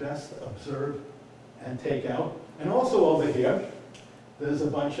they can best observe and take out. And also over here, there's a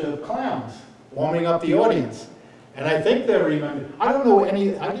bunch of clowns warming up the audience. And I think they're remembering, I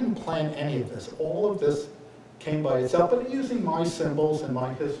didn't plan any of this. All of this came by itself, but using my symbols and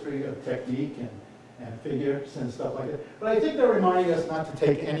my history of technique and figures and stuff like that. But I think they're reminding us not to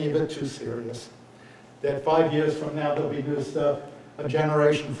take any of it too serious. That 5 years from now, there'll be new stuff. A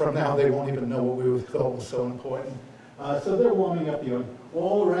generation from now, they won't even know what we thought was so important. So they're warming up the audience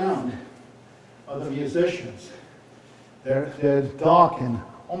all around. are the musicians. They're dark and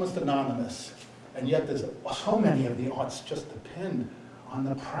almost anonymous, and yet there's so many of the arts just depend on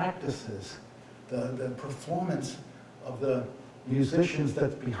the practices, the performance of the musicians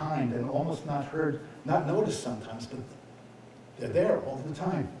that's behind, and almost not heard, not noticed sometimes, but they're there all the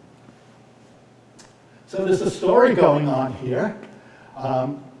time. So there's a story going on here.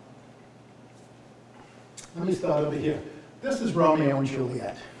 Let me start over here. This is Romeo and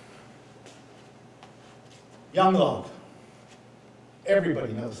Juliet. Young love.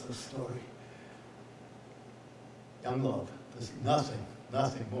 Everybody knows this story. Young love. There's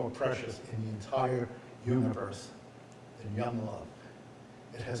nothing more precious in the entire universe than young love.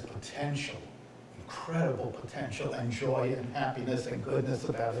 It has potential, incredible potential, and joy and happiness and goodness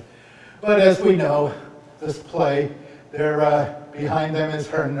about it. But as we know, this play, behind them is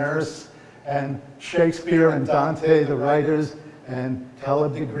her nurse, and Shakespeare and Dante, the writers, and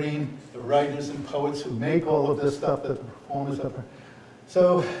Caleb de Green, the writers and poets who make all of this stuff, the performers of her.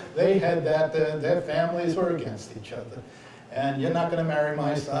 So they had that, their families were against each other. And you're not going to marry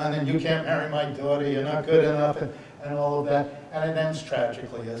my son, and you can't marry my daughter, you're not good enough, and all of that. And it ends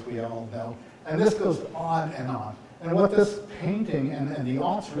tragically, as we all know. And this goes on and on. And what this painting and the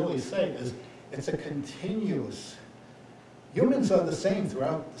arts really say is it's a continuous. Humans are the same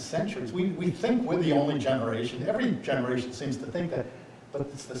throughout the centuries. We think we're the only generation. Every generation seems to think that, but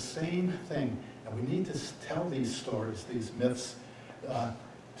it's the same thing. And we need to tell these stories, these myths,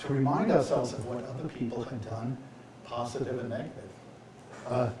 to remind ourselves of what other people have done, positive and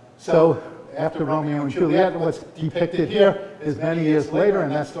negative. So after Romeo and Juliet, what's depicted here is many years later,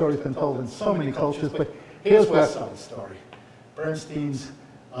 and that story's been told in so many cultures, but here's West Side Story. Bernstein's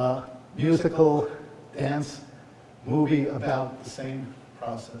musical dance movie about the same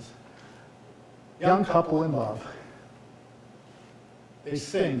process. Young couple in love. They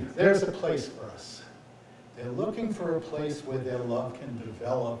sing, there's a place for us. They're looking for a place where their love can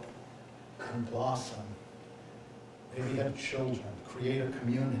develop and blossom. Maybe have children, create a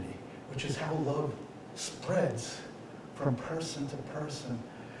community, which is how love spreads from person to person.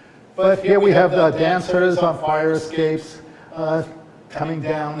 But here we have the dancers on fire escapes, coming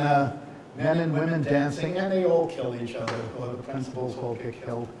down, men and women dancing, and they all kill each other, or the principals all get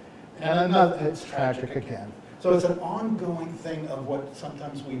killed. And it's tragic again. So it's an ongoing thing of what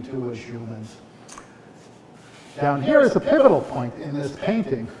sometimes we do as humans. Down here is a pivotal point in this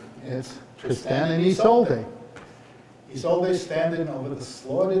painting. It's Tristan and Isolde. Isolde standing over the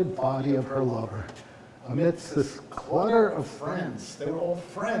slaughtered body of her lover amidst this clutter of friends. They were all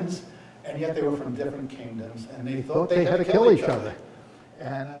friends, and yet they were from different kingdoms, and they thought they had to kill each other.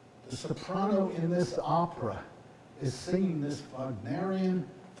 And the soprano in this opera is singing this Wagnerian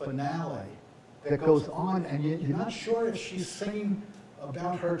finale that goes on, and you're not sure if she's singing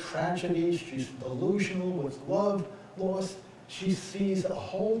about her tragedy. She's delusional with love lost. She sees a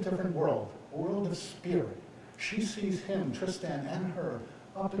whole different world, a world of spirit. She sees him, Tristan, and her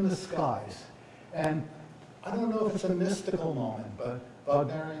up in the skies. And I don't know if it's a mystical moment, but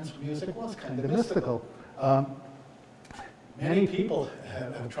Wagnerian's music was kind of mystical. Many people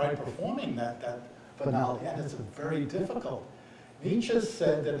have tried performing that finale, and it's very difficult. Nietzsche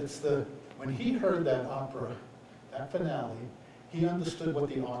said that when he heard that opera, that finale, he understood what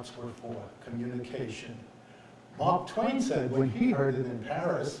the arts were for, communication. Mark Twain said when he heard it in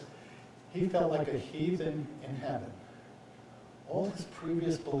Paris, he felt like a heathen in heaven. All his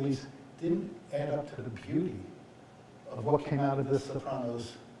previous beliefs didn't add up to the beauty of what came out of this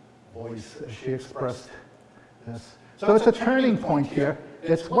soprano's voice as she expressed this. So it's a turning point here.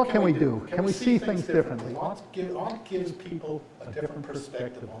 It's what can we do? Can we see things differently? Art gives people a different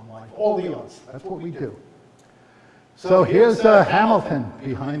perspective on life. All the arts, that's what we do. So here's Hamilton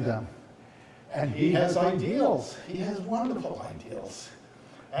behind them. And he has ideals. He has wonderful ideals.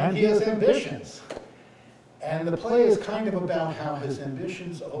 And he has ambitions. And the play is kind of about how his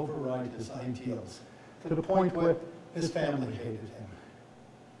ambitions override his ideals, to the point where his family hated him.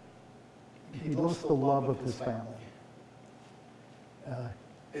 He lost the love of his family.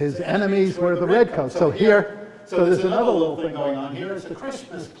 His enemies were the redcoats. So there's another little thing going on here. It's a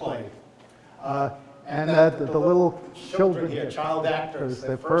Christmas play. And the little children here, child actors,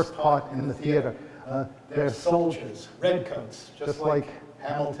 their first part in the theater, they're soldiers, redcoats, just like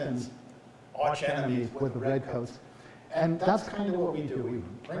Hamilton's arch enemies were the redcoats. And that's kind of what we do.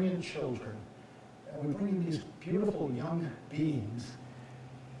 We bring in children, and we bring in these beautiful young beings,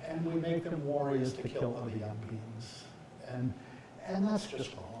 and we make them warriors to kill other young beings. And that's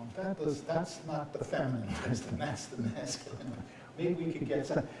just wrong. That's not the feminine wisdom, that's the masculine. Maybe we could get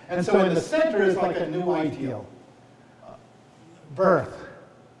some. And so in the center is like a new ideal. Birth.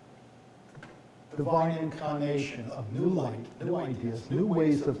 divine incarnation of new light, new ideas, new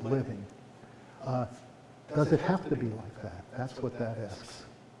ways of living. Does it have to be like that? That's what that asks.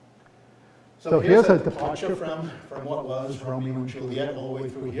 So here's a departure from what was Romeo and Juliet all the way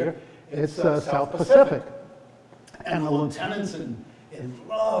through here. It's South Pacific. And the lieutenant's in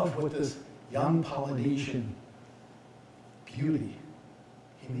love with this young Polynesian beauty.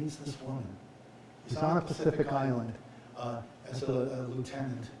 He meets this woman. He's on a Pacific island as a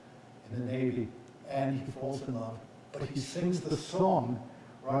lieutenant in the Navy, and he falls in love. But he sings the song,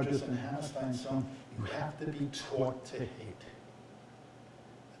 Rodgers and Hammerstein's song, "You have to be taught to hate."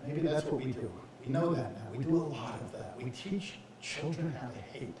 Maybe that's what we do. We know that now. We do a lot of that. We teach children how to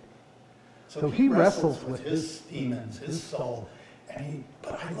hate. So he wrestles with his demons, his soul, and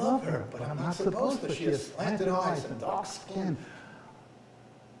but I love her, but I'm not supposed to. She has slanted eyes and dark skin.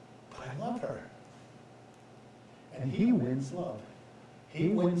 But I love her. And he wins love. He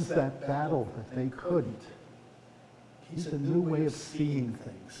wins that battle that they couldn't. He's a new way of seeing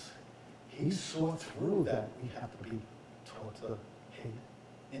things. He saw through that we have to be taught to hate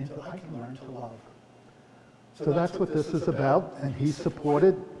until I can learn to love. So that's what this is about, and he's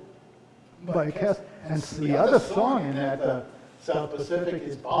supported by a cast. And the other song in that South Pacific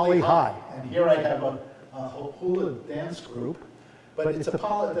is Bali High. And here I have a hula dance group, but it's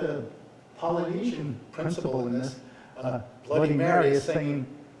the Polynesian principle in this. Bloody Mary is singing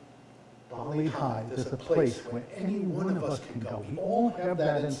Bali High. There's a place where any one of us can go. We all have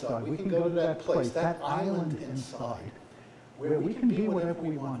that inside. We can go to that place, that island inside, where we can be whatever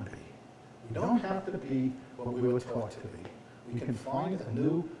we want to be. We don't have to be what we were taught to be. We can find a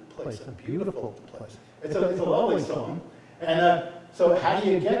new place, a beautiful place. It's a lovely song. And so how do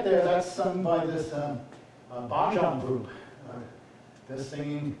you get there? That's sung by this Bajan group. They're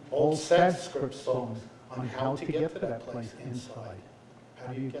singing old Sanskrit songs on how to get to that place inside.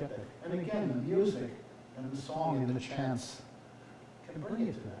 How do you get there? And again, the music and the song and the chants can bring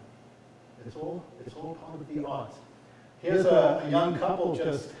you to that. It's all part of the arts. Here's a young couple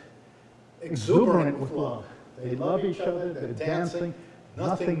just exuberant with love. They love each other, they're dancing.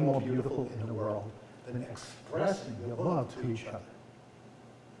 Nothing more beautiful in the world than expressing your love to each other.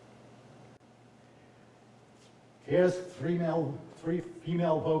 Here's three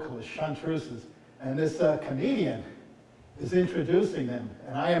female vocalists, chantreuses, and this comedian is introducing them.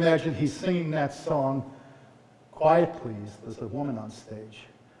 And I imagine he's singing that song, "Quiet Please." There's a woman on stage.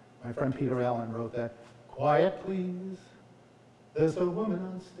 My friend Peter Allen wrote that. "Quiet please, there's a woman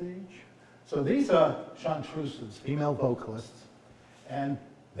on stage." So these are chantreuses, female vocalists, and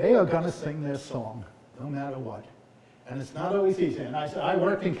they are going to sing their song no matter what. And it's not always easy. And I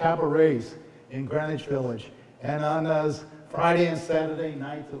worked in cabarets in Greenwich Village, and on those Friday and Saturday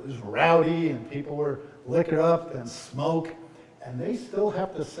nights it was rowdy and people were liquored up and smoke, and they still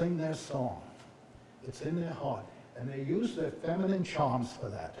have to sing their song. It's in their heart, and they use their feminine charms for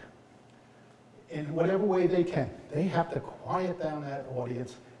that. In whatever way they can. They have to quiet down that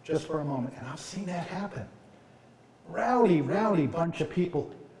audience just for a moment, and I've seen that happen. Rowdy bunch of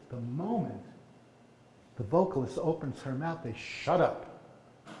people. The moment the vocalist opens her mouth, they shut up.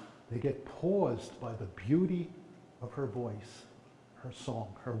 They get paused by the beauty of her voice, her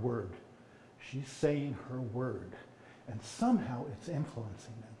song, her word. She's saying her word, and somehow it's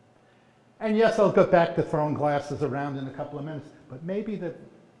influencing them. And yes, I'll go back to throwing glasses around in a couple of minutes, but maybe they've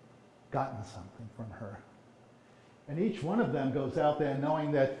gotten something from her. And each one of them goes out there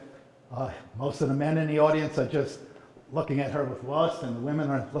knowing that most of the men in the audience are just looking at her with lust, and the women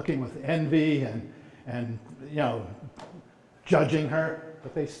are looking with envy and judging her.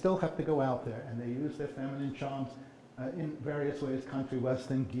 But they still have to go out there, and they use their feminine charms in various ways, country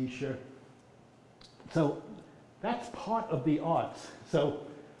western, geisha. So that's part of the arts. So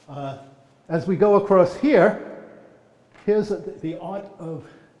as we go across here, here's the art of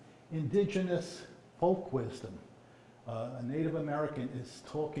indigenous folk wisdom. A Native American is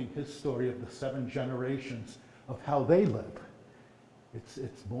talking his story of the 7 generations of how they live.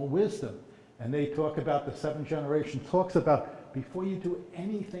 It's more wisdom. And they talk about the 7 generations, talks about before you do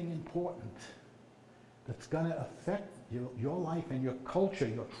anything important that's going to affect your life and your culture,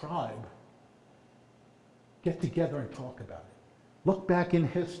 your tribe, get together and talk about it. Look back in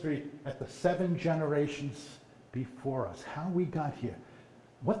history at the 7 generations before us, how we got here,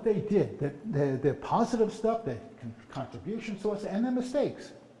 what they did, their positive stuff, their contributions to us, and their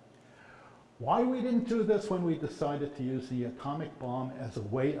mistakes. Why we didn't do this when we decided to use the atomic bomb as a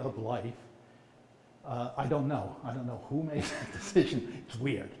way of life, I don't know. I don't know who made that decision. It's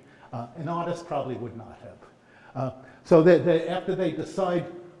weird. An artist probably would not have. So after they decide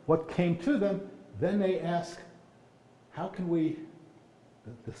what came to them, then they ask, how can we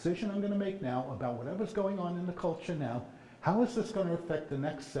the decision I'm going to make now about whatever's going on in the culture now, how is this going to affect the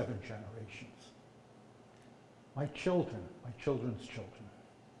next 7 generations? My children, my children's children,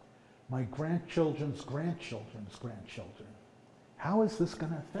 my grandchildren's grandchildren's grandchildren. How is this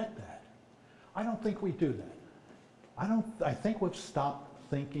going to affect that? I don't think we do that. I think we've stopped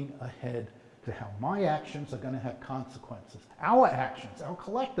thinking ahead to how my actions are going to have consequences. Our actions, our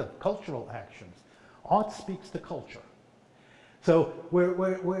collective cultural actions. Art speaks to culture. So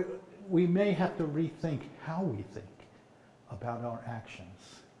we may have to rethink how we think about our actions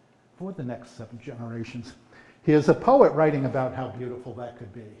for the next 7 generations. Here's a poet writing about how beautiful that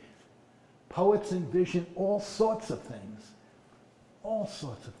could be. Poets envision all sorts of things. All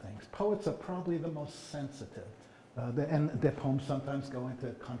sorts of things. Poets are probably the most sensitive. And their poems sometimes go into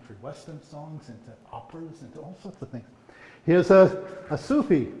country western songs, into operas, into all sorts of things. Here's a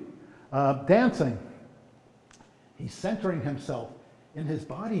Sufi dancing. He's centering himself in his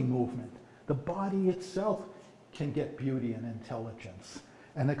body movement. The body itself can get beauty and intelligence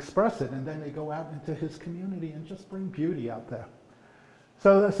and express it, and then they go out into his community and just bring beauty out there.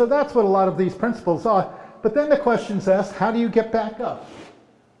 So that's what a lot of these principles are. But then the question's asked, how do you get back up?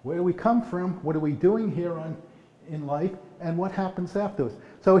 Where do we come from? What are we doing here in life? And what happens afterwards?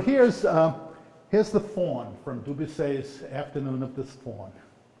 So here's the faun from Dubusset's Afternoon of this Faun.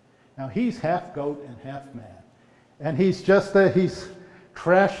 Now he's half goat and half man. And he's just, he's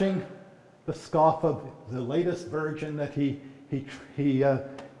trashing the scoff of the latest virgin that he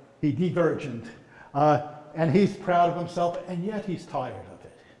de-virgined. And he's proud of himself, and yet he's tired of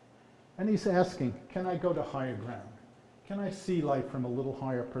it. And he's asking, can I go to higher ground? Can I see life from a little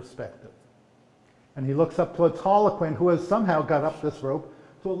higher perspective? And he looks up towards Harlequin, who has somehow got up this rope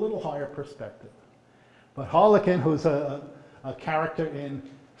to a little higher perspective. But Harlequin, who's a character in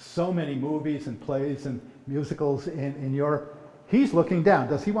so many movies and plays and musicals in Europe, he's looking down.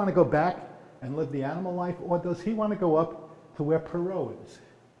 Does he want to go back and live the animal life, or does he want to go up to where Perrault is?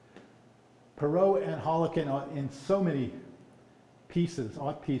 Perrault and Harlequin are in so many pieces,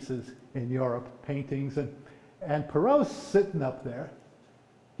 art pieces in Europe, paintings, and Perrault's sitting up there.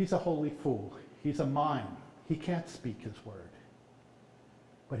 He's a holy fool. He's a mime. He can't speak his word,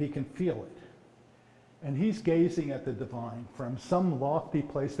 but he can feel it. And he's gazing at the divine from some lofty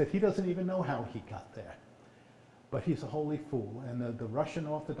place that he doesn't even know how he got there. But he's a holy fool. And the Russian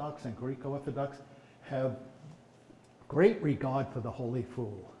Orthodox and Greek Orthodox have great regard for the holy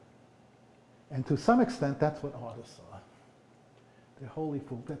fool. And to some extent, that's what artists are. They're holy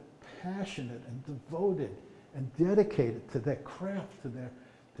fools. They're passionate and devoted and dedicated to their craft,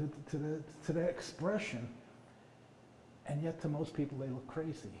 to their expression. And yet to most people, they look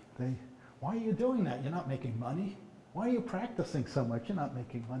crazy. Why are you doing that? You're not making money. Why are you practicing so much? You're not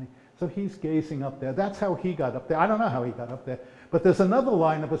making money. So he's gazing up there. That's how he got up there. I don't know how he got up there. But there's another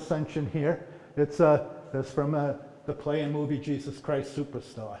line of ascension here. It's from the play and movie Jesus Christ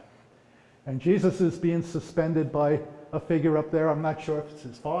Superstar. And Jesus is being suspended by a figure up there. I'm not sure if it's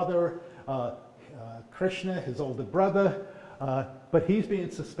his father, Krishna, his older brother, but he's being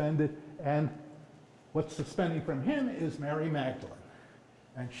suspended, and what's suspending from him is Mary Magdalene.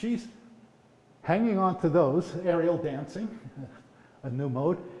 And she's hanging on to those, aerial dancing, a new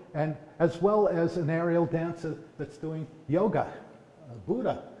mode, and as well as an aerial dancer that's doing yoga,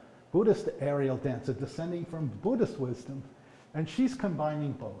 Buddhist aerial dancer, descending from Buddhist wisdom, and she's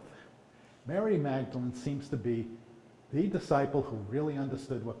combining both. Mary Magdalene seems to be the disciple who really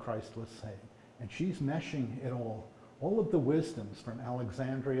understood what Christ was saying, and she's meshing it all of the wisdoms from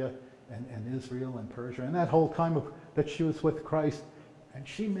Alexandria and Israel and Persia, and that whole time that she was with Christ, and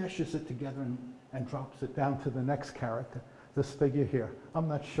she meshes it together and drops it down to the next character, this figure here. I'm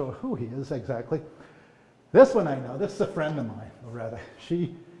not sure who he is exactly. This one I know. This is a friend of mine, Loretta.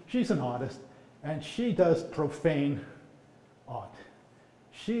 She's an artist, and she does profane art.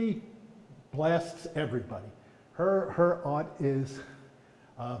 She blasts everybody. Her art is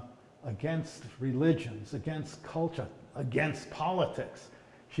against religions, against culture, against politics.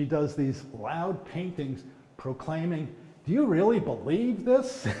 She does these loud paintings proclaiming, do you really believe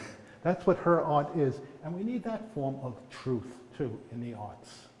this? That's what her art is. And we need that form of truth, too, in the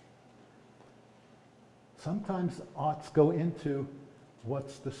arts. Sometimes arts go into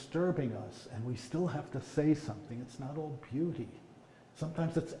what's disturbing us, and we still have to say something. It's not all beauty.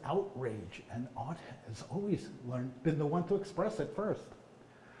 Sometimes it's outrage, and art has always been the one to express it first.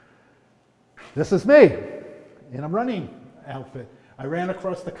 This is me in a running outfit. I ran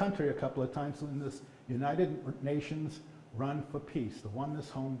across the country a couple of times in this United Nations Run for Peace, the Oneness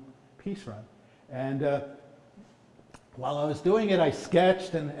Home Peace Run. And while I was doing it, I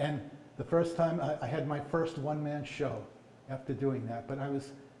sketched, and the first time I had my first one-man show. after doing that, but I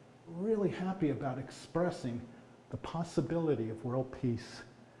was really happy about expressing the possibility of world peace.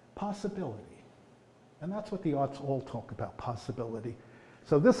 Possibility. And that's what the arts all talk about, possibility.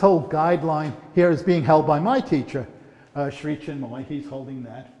 So this whole guideline here is being held by my teacher, Sri Chinmoy. He's holding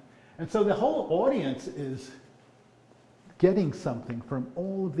that. And so the whole audience is getting something from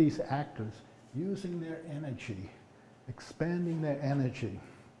all of these actors, using their energy, expanding their energy.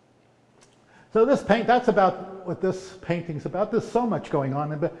 So this that's about what this painting's about. There's so much going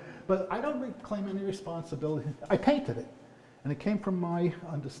on, but I don't claim any responsibility. I painted it, and it came from my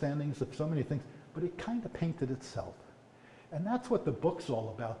understandings of so many things, but it kind of painted itself. And that's what the book's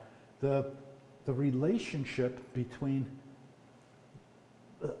all about, the relationship between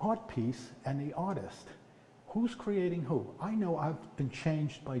the art piece and the artist. Who's creating who? I know I've been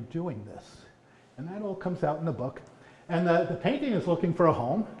changed by doing this. And that all comes out in the book. And the painting is looking for a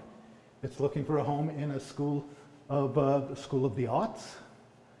home. It's looking for a home in a school of the arts,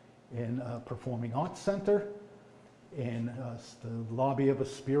 in a performing arts center, in the lobby of a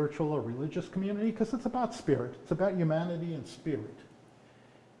spiritual or religious community, because it's about spirit. It's about humanity and spirit.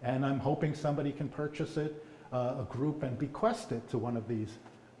 And I'm hoping somebody can purchase it, a group, and bequest it to one of these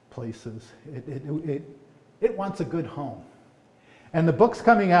places. It wants a good home. And the book's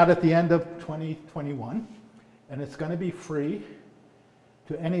coming out at the end of 2021, and it's going to be free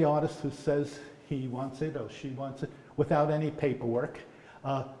to any artist who says he wants it or she wants it without any paperwork.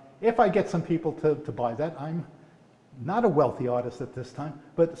 If I get some people to buy that, I'm not a wealthy artist at this time,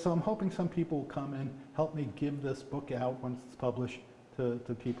 but so I'm hoping some people will come and help me give this book out once it's published to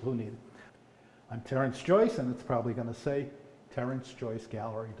people who need it. I'm Terrence Joyce, and it's probably going to say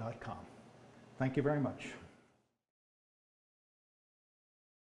terrencejoycegallery.com. Thank you very much.